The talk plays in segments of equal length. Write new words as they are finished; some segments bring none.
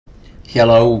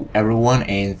Hello everyone,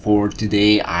 and for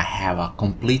today I have a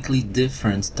completely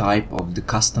different type of the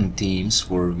custom themes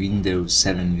for Windows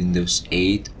 7, Windows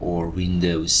 8 or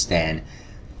Windows 10.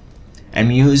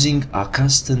 I'm using a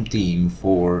custom theme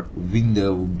for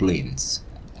WindowBlinds,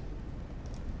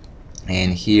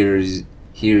 and here's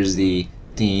the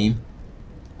theme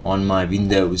on my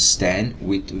Windows 10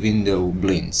 with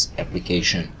WindowBlinds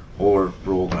application or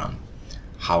program.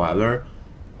 However,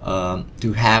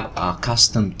 to have a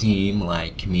custom theme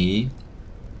like me,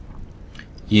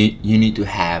 you need to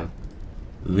have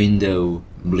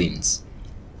WindowBlinds,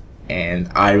 and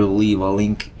I will leave a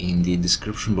link in the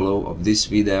description below of this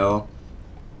video.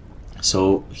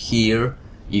 So here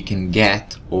you can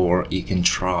get or you can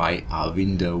try a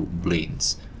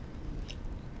WindowBlinds.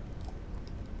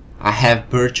 I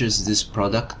have purchased this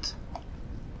product,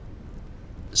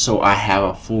 so I have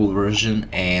a full version,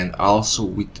 and also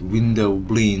with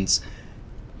WindowBlinds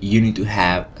you need to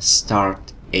have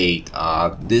Start 8.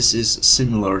 This is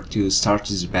similar to Start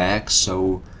is Back,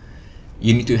 so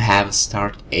you need to have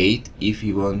Start 8 if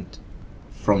you want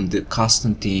from the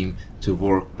custom theme to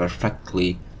work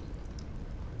perfectly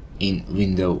in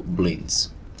WindowBlinds.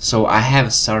 So I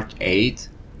have Start 8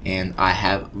 and I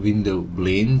have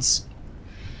WindowBlinds.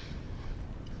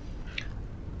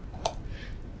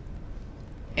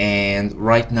 And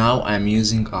right now I'm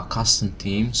using a custom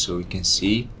theme, so you can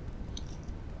see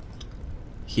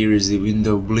here is the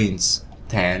WindowBlinds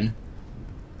 10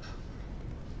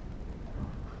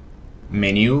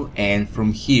 menu, and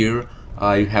from here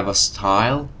you have a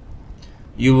style.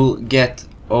 You will get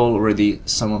already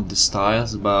some of the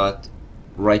styles, but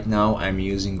right now I'm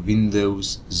using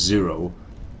Windows 0.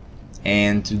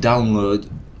 And to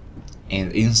download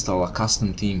and install a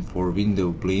custom theme for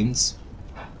WindowBlinds,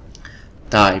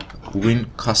 type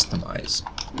WinCustomize,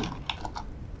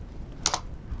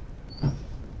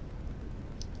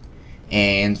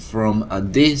 and from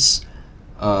this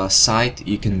site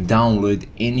you can download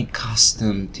any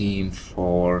custom theme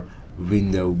for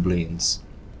WindowBlinds.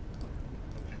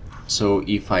 So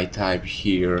if I type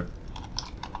here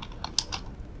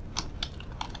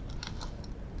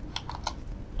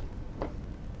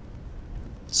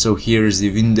here is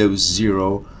the Windows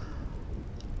 0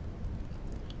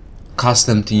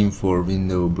 custom theme for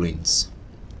WindowBlinds.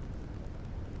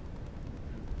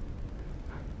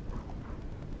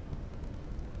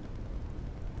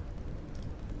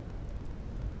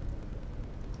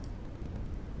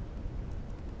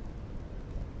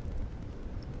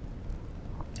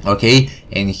 Okay,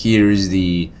 and here is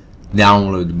the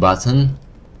download button,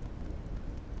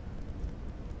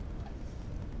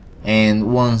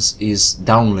 and once it's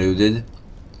downloaded,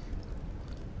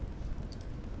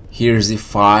 here's the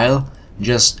file.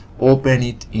 Just open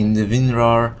it in the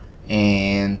WinRAR,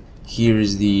 and here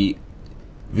is the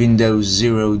Windows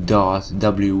 0.weba.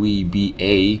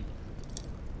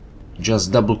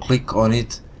 Just double click on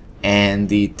it and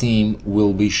the theme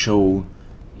will be shown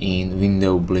in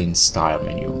WindowBlinds style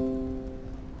menu.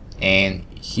 And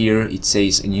here it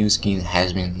says a new skin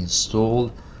has been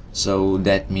installed, so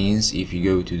that means if you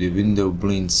go to the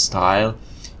WindowBlinds style,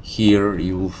 here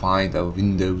you will find a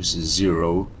Windows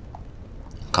 0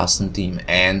 custom theme,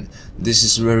 and this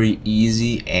is very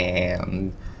easy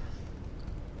and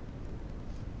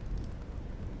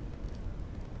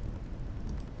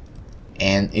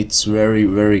it's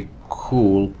very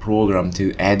cool program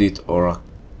to edit or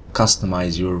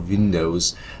customize your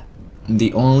windows.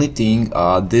 The only thing,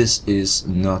 this is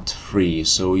not free,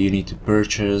 so you need to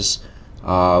purchase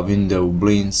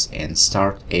WindowBlinds and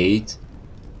Start 8.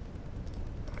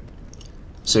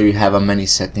 So you have many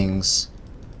settings,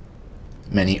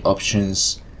 many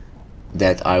options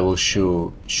that I will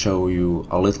show you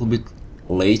a little bit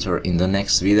later in the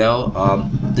next video.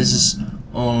 This is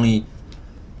only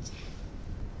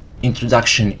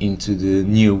introduction into the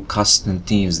new custom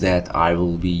themes that I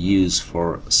will be used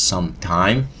for some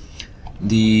time.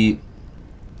 The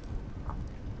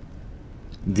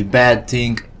bad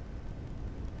thing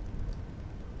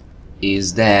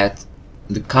is that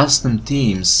the custom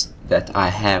themes that I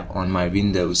have on my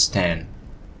Windows 10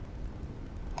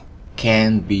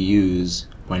 can be used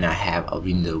when I have a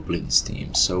WindowBlinds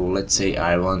theme. So let's say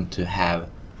I want to have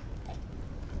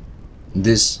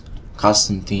this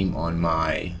custom theme on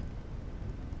my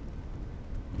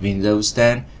Windows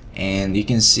 10, and you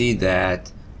can see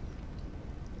that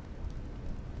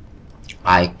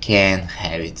I can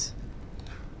have it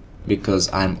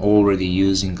because I'm already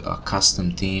using a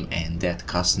custom theme, and that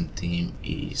custom theme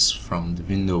is from the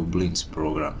WindowBlinds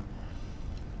program.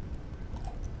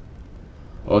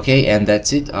 Okay, and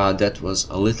that's it. That was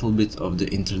a little bit of the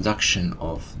introduction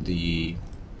of the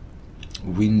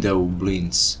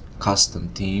WindowBlinds custom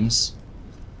themes.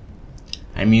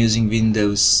 I'm using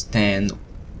Windows 10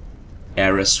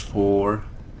 RS4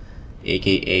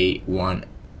 aka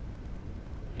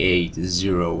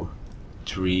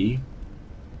 1803.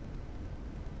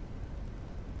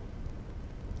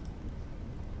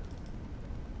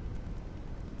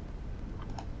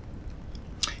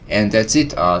 And that's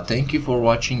it. Thank you for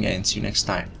watching and see you next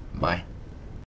time. Bye.